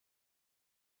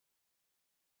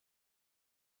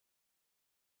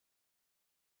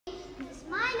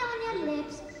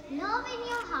love in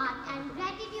your heart and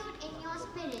gratitude in your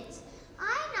spirits.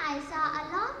 I, Naisa,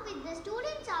 along with the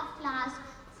students of class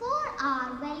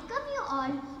 4R, welcome you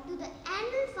all to the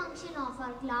annual function of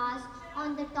our class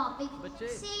on the topic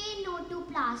Say No to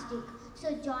Plastic.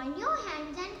 So join your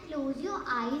hands and close your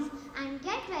eyes and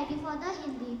get ready for the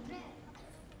Hindi prayer.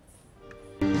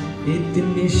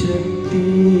 इतनी शक्ति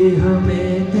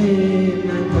हमें दे न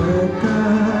दाता,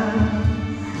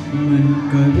 मन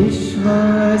का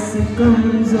विश्वास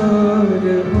कमजोर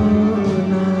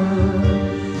होना।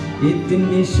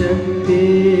 इतनी शक्ति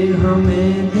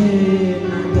हमें दे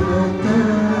न दाता,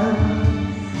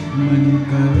 मन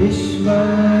का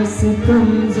विश्वास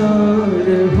कमजोर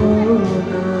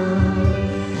होना।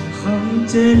 हम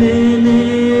चले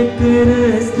नेक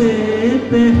रास्ते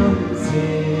पे हमसे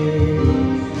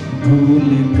भूल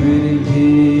कर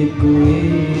भी कोई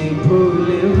भूल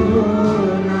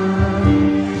होना।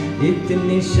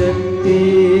 इतनी शक्ति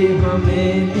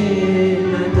हमें दे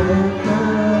न दाता,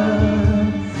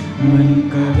 मन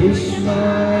का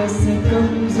विश्वास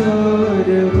कमजोर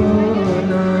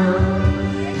होना।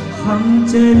 हम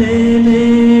चले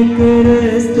नेक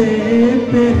रास्ते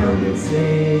पे हमसे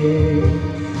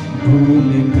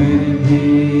भूल कर भी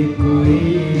कोई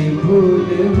भूल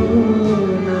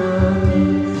होना।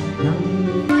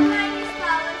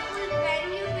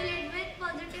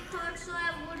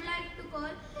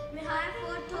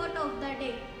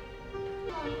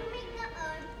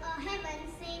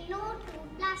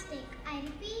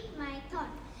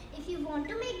 If you want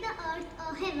to make the earth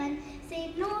a heaven, say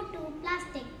no to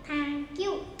plastic. Thank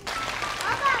you.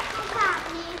 अब आपके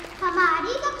सामने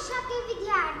हमारी कक्षा के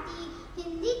विद्यार्थी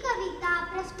हिंदी कविता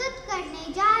प्रस्तुत करने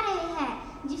जा रहे हैं,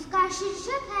 जिसका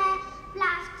शीर्षक है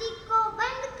प्लास्टिक को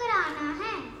बंद कराना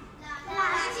है।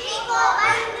 प्लास्टिक को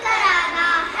बंद कराना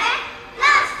है,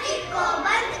 प्लास्टिक को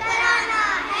बंद कराना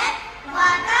है,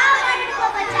 वातावरण को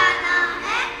बचाना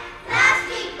है,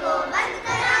 प्लास्टिक को बंद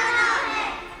कराना है।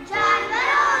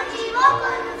 जानवरों और जीवों को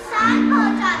नुकसान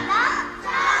पहुंचाता,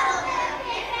 चारों तरफ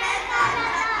फैलता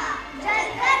जाता,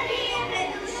 जलकर भी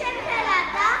प्रदूषण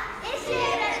फैलाता,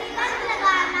 इसलिए प्रतिबंध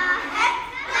लगाना है,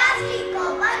 प्लास्टिक को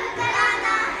बंद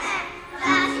कराना है।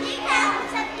 प्लास्टिक है हम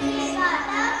सबके लिए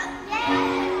घातक,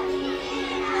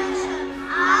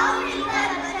 आओ मिलकर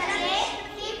चले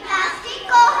कि प्लास्टिक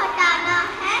को हटाना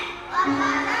है और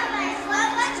मानव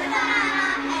स्वच्छ बनाना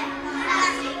है।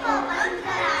 प्लास्टिक को बंद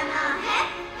कराना है,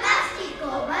 प्लास्टिक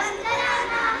को बंद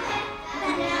कराना है।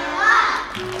 धन्यवाद।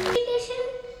 Meditation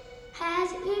has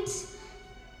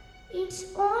its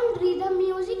own rhythm,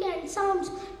 music and sounds.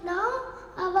 Now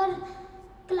our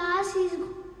class is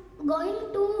going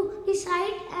to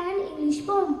recite an English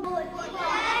poem.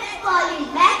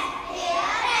 Polybags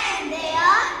here and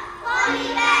there,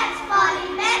 polybags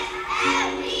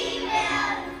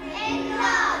everywhere. In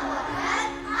the water,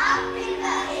 up in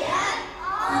the air,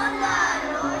 on the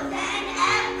roads and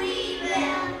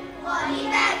everywhere.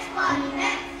 Polybags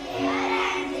here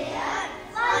and there,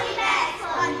 polybags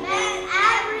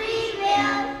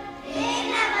everywhere. They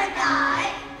never die,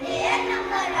 they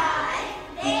never die,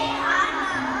 they are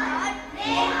not,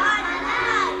 they are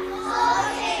alive. So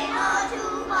say no to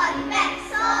polybags,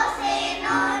 so say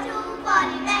no to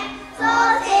polybags, so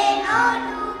say no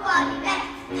to polybags.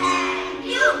 Thank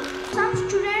you. Some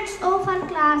students of our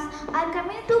class are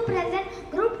coming to present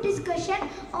group discussion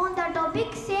on the topic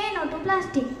Say No to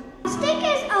Plastic. Plastic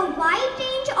is a wide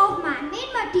range of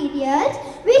man-made materials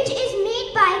which is made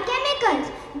by chemicals.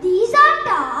 These are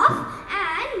tough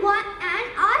and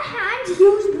our hands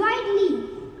used widely.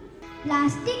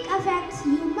 Plastic affects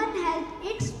human health.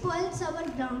 It spoils our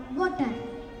groundwater.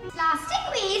 Plastic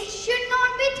waste should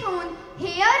not be thrown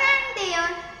here and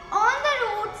there on the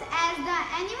roads, as the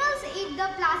animals eat the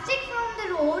plastic from the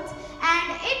roads and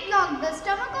it blocks the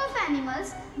stomach of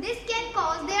animals. This can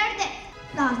cause their death.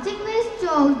 Plastic waste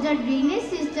clogs the drainage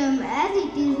system as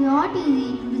it is not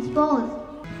easy to dispose.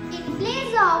 In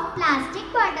place of plastic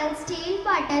bottles, steel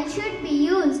bottles should be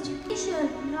used. We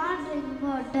should not drink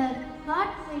water, hot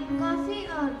milk, coffee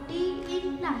or tea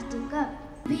in plastic cup.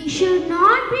 We should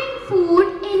not bring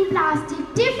food in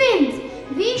plastic tiffins.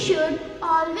 We should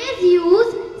always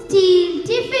use steel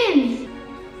tiffins.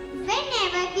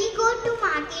 Whenever we go to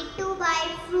market to buy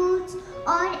fruits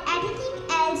or anything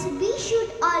else, we should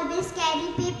always carry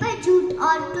paper jute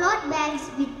or cloth bags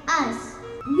with us.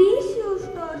 We should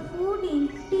store food in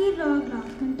steel or glass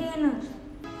containers.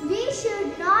 We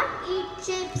should not eat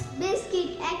chips,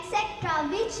 biscuits, etc.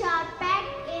 which are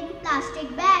packed in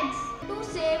plastic bags. To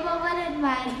save our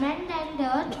environment and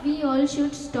earth, we all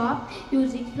should stop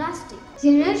using plastic.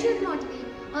 Children should motivate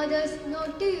others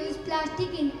not to use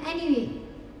plastic in any way.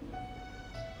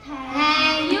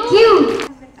 Thank you.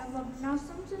 hour. Now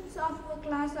some students of our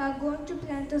class are going to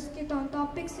present a skit on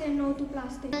topic say no to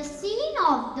plastic. The scene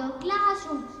of the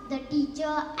classroom. The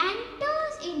teacher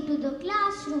enters into the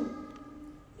classroom.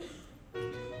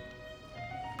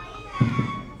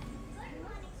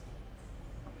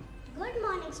 Good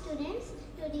morning, students.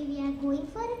 Today we are going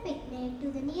for a picnic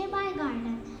to the nearby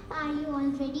garden. Are you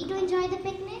all ready to enjoy the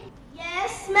picnic?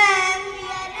 Yes, ma'am, we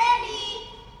are ready.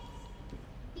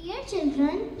 Dear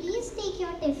children, please take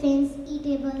your tiffins,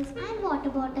 eatables and water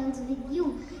bottles with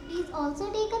you. Please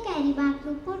also take a carry bag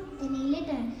to put any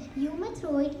litter. You may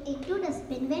throw it into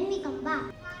dustbin when we come back.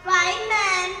 Fine,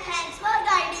 ma'am. Thanks for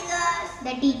guiding us.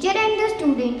 The teacher and the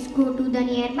students go to the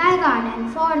nearby garden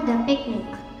for the picnic.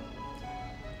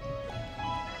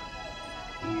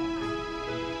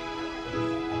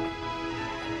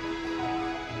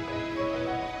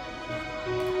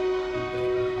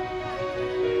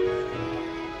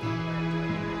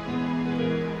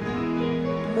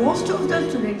 Most of the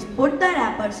students put the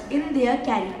wrappers in their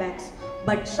carry bags,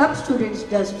 but some students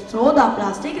just throw the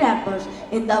plastic wrappers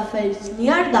in the fields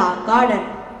near the garden.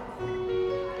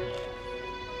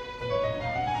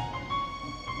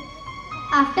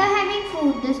 After having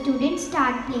food, the students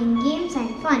start playing games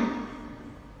and fun.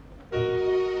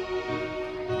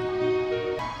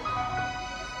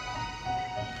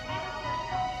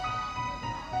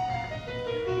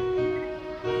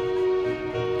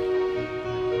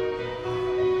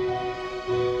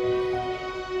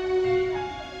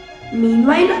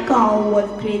 Meanwhile, a cow was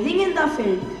grazing in the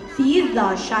field, sees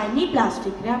the shiny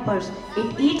plastic wrappers.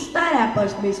 It eats the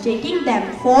wrappers, mistaking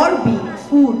them for being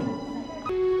food.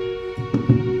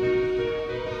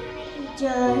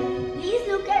 Teacher, please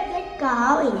look at that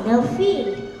cow in the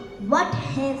field. What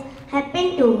has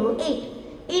happened to it?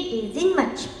 It is in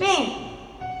much pain.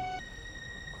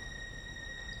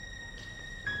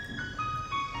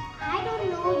 I don't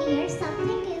know, dear.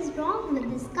 Something is wrong with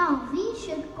this cow. We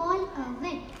should call a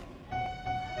vet.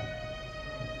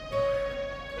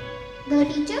 The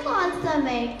teacher calls the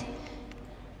vet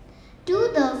to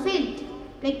the field.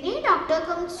 Pregnant doctor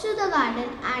comes to the garden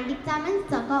and examines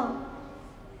the cow.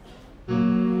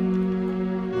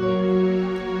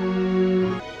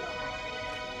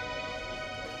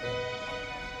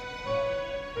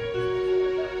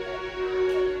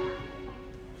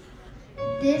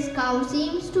 This cow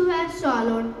seems to have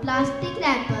swallowed plastic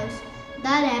wrappers. The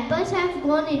wrappers have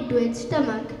gone into its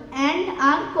stomach and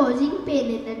are causing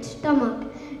pain in its stomach.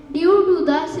 Due to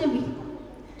the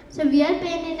severe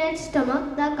pain in its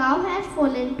stomach, the cow has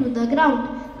fallen to the ground.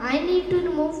 I need to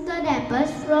remove the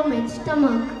wrappers from its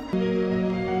stomach.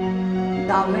 The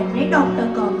veterinary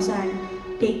doctor comes and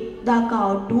takes the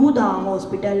cow to the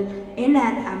hospital in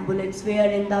an ambulance,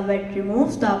 wherein the vet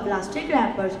removes the plastic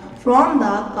wrappers from the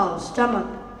cow's stomach.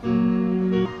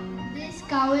 This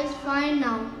cow is fine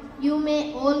now. You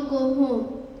may all go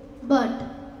home. But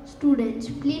students,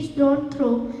 please don't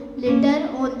throw litter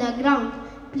on the ground.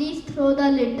 Please throw the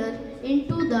litter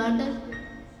into the dustbin.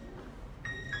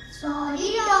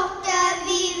 Sorry, doctor,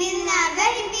 we will never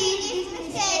repeat this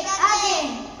mistake again.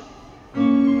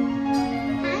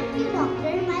 Thank you,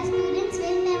 doctor. My students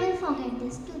will never forget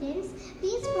this. Students,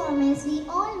 please promise we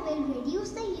all will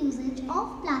reduce the usage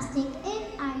of plastic in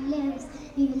our lives.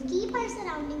 We will keep our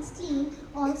surroundings clean.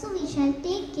 Also, we shall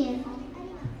take care of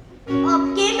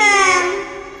animals. Okay, ma'am.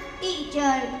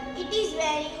 Teacher, it is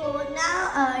very hot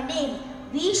nowadays.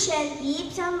 We shall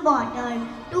keep some water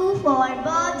too for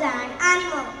birds and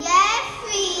animals. Yes,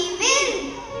 we will.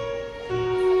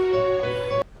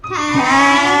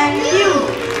 Thank you.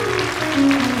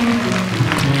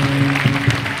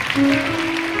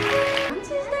 Dance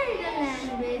is the hidden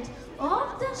language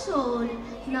of the soul.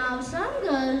 Now some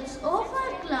girls of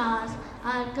our class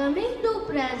are coming to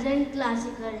present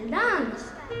classical dance.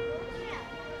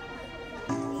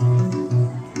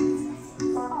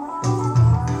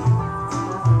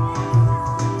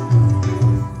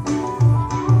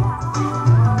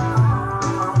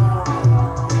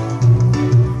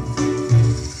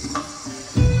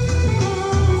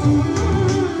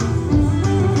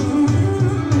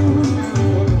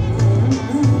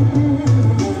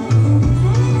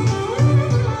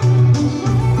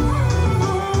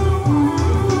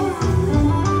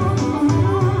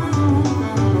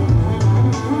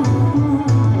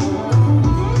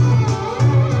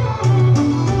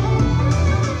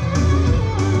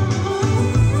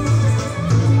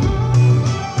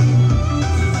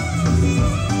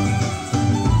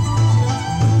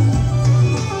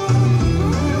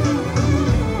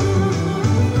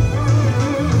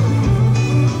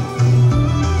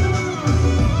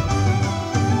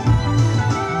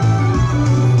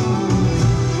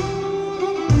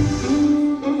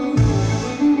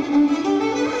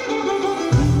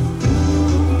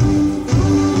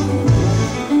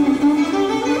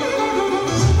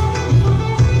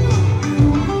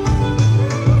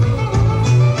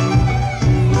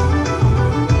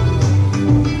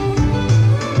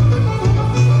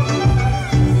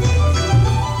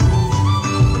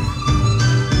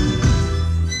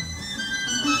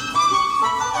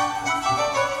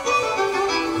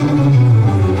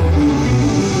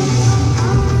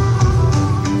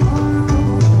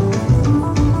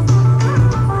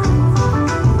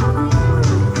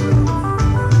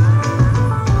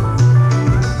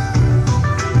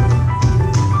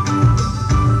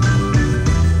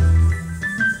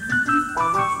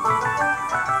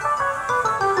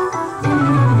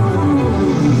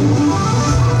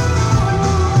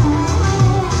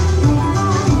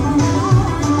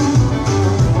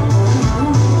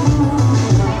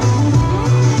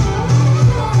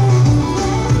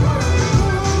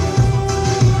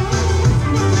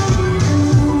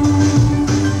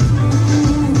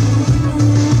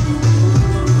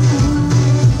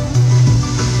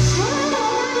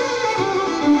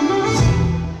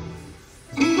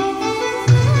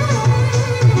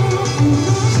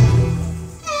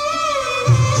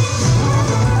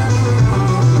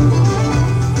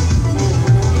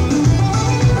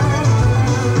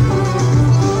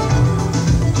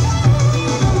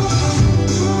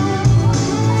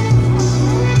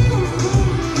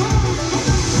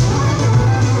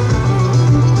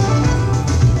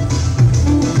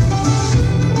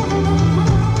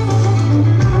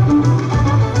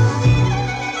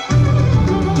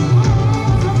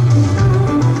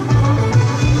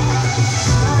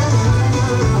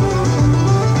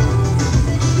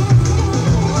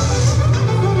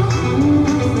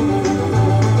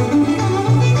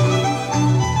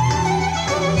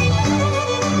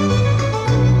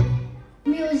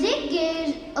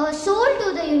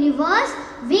 universe,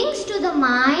 wings to the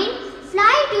mind,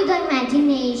 fly to the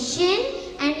imagination,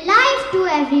 and life to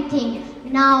everything.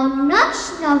 Now Naksh,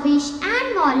 Navish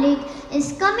and Maulik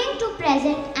is coming to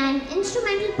present an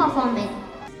instrumental performance.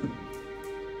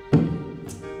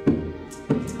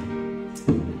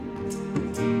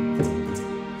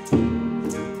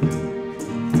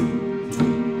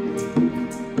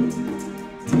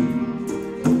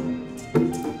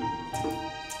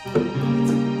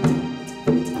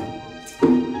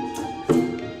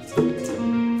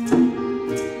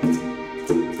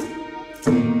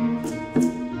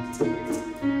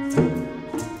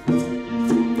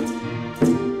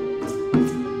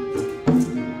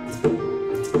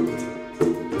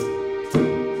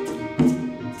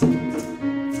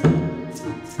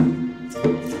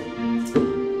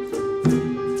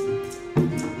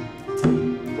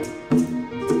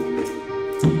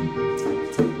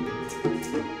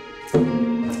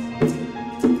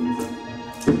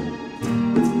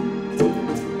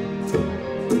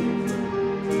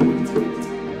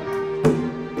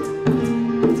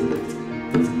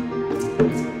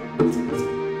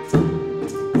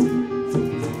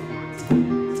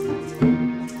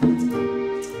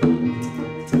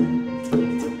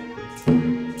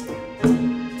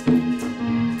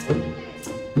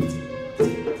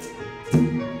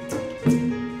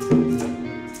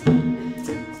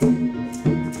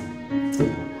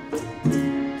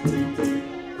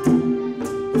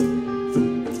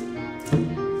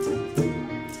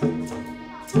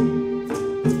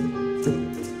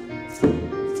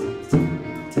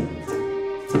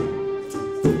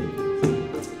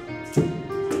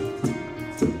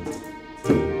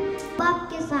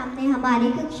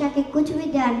 हमारी कक्षा के कुछ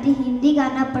विद्यार्थी हिंदी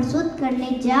गाना प्रस्तुत करने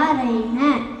जा रहे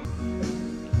हैं।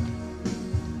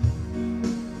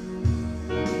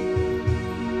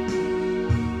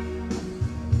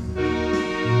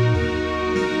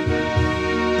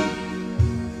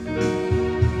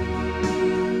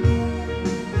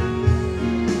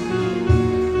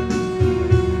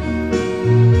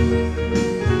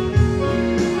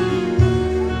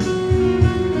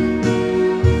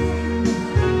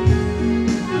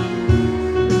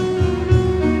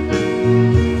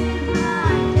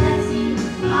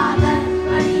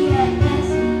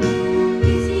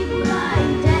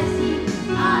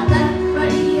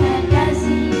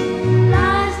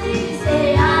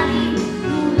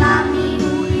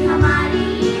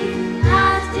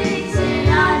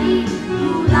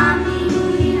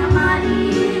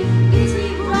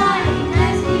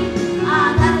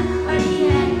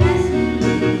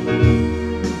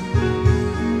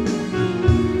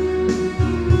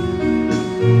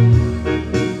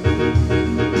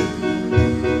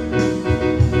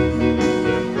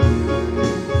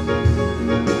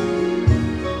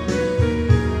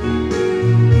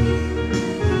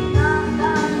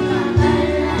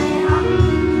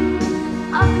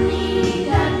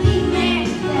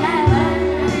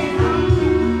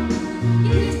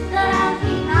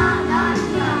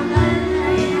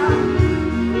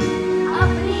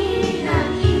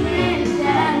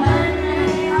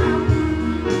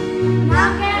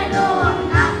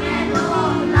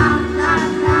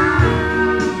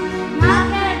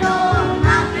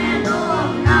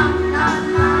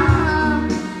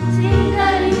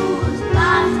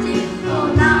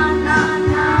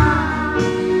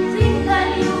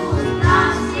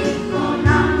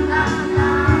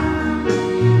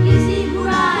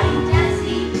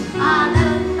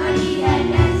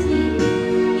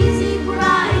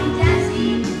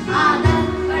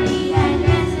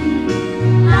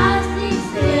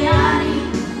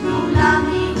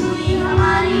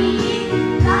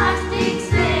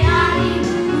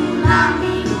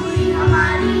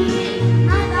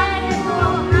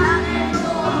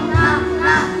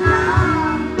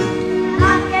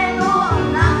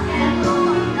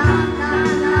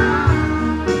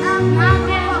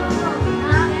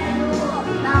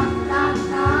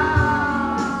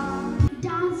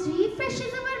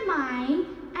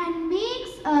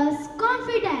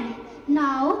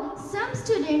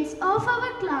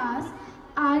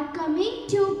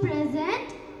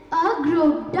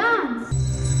 group dance.